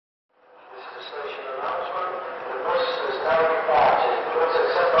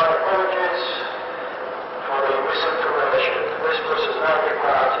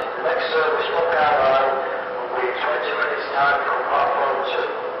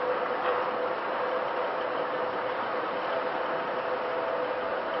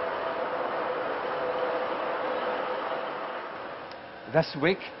This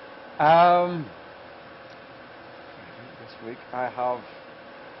week, I have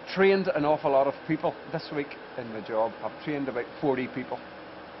trained an awful lot of people this week in my job. I've trained about 40 people.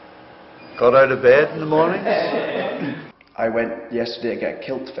 Got out of bed in the morning? I went yesterday to get a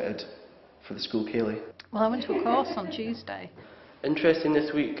kilt fitted for the school ceilidh. Well, I went to a course on Tuesday. Interesting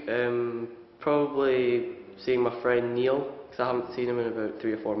this week, probably seeing my friend Neil, because I haven't seen him in about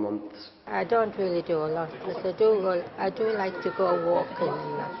 3 or 4 months. I don't really do a lot, because I do like to go walking,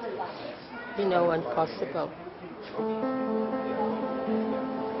 you know, when possible.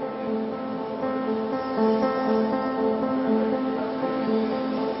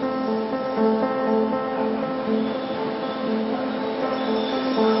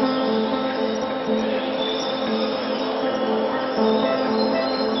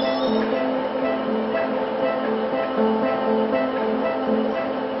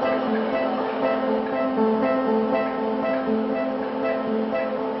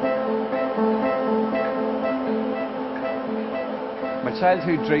 My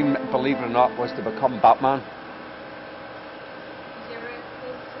childhood dream, believe it or not, was to become Batman. Is there a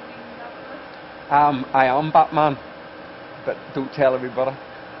quote to name that with? I am Batman, but don't tell everybody.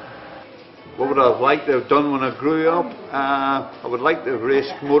 What would I have liked to have done when I grew up? I would like to have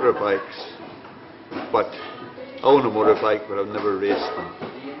raced motorbikes. But I own a motorbike, but I've never raced them.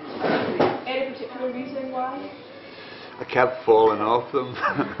 Any particular reason why? I kept falling off them.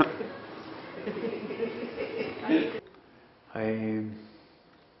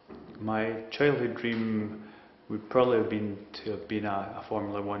 My childhood dream would probably have been to have been a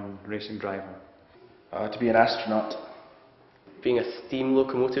Formula 1 racing driver. To be an astronaut. Being a steam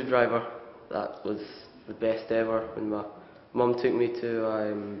locomotive driver, that was the best ever. When my mum took me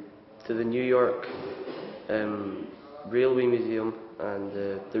to the New York Railway Museum and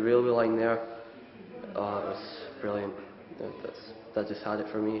the railway line there, it was brilliant. That just had it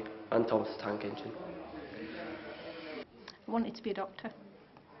for me, and Thomas the Tank Engine. I wanted to be a doctor.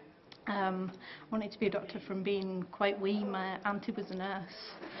 Wanted to be a doctor from being quite wee. My auntie was a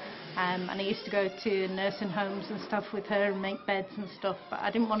nurse, and I used to go to nursing homes and stuff with her and make beds and stuff, but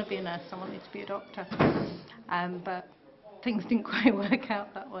I didn't want to be a nurse, I wanted to be a doctor. But things didn't quite work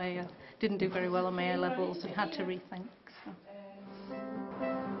out that way. I didn't do very well on my A-levels and had to rethink. So.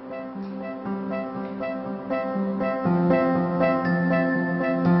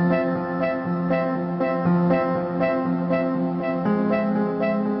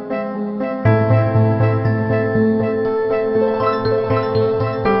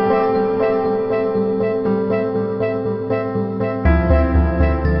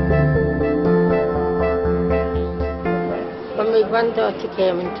 When my granddaughter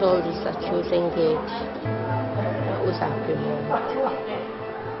came and told us that she was engaged, that was a happy moment.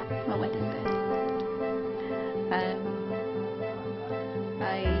 My wedding day. I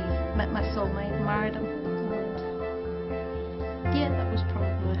met my soulmate, married him, and yeah, that was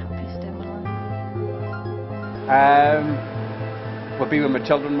probably the happiest day of my life. Would be when my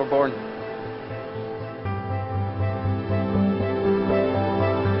children were born.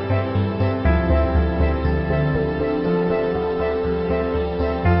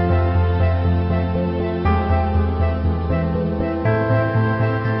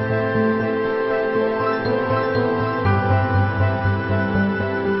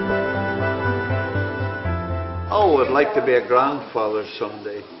 Oh, I'd like to be a grandfather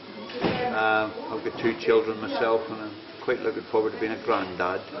someday. I've got 2 children myself, and I'm quite looking forward to being a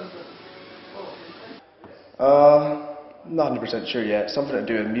granddad. Not 100% sure yet. Something to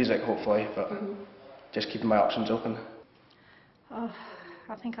do with music, hopefully, but just keeping my options open. Oh,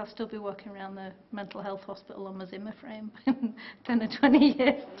 I think I'll still be working around the mental health hospital on my Zimmer frame in 10 or 20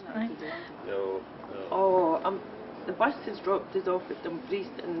 years' time. No. Oh, the bus has dropped us off at Dumfries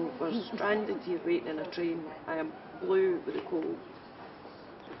and we're stranded here waiting in a train. I am blue with the cold.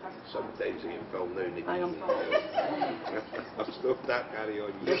 Sometimes you can film now. I am. I've stopped that carry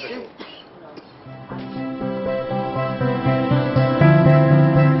on years ago.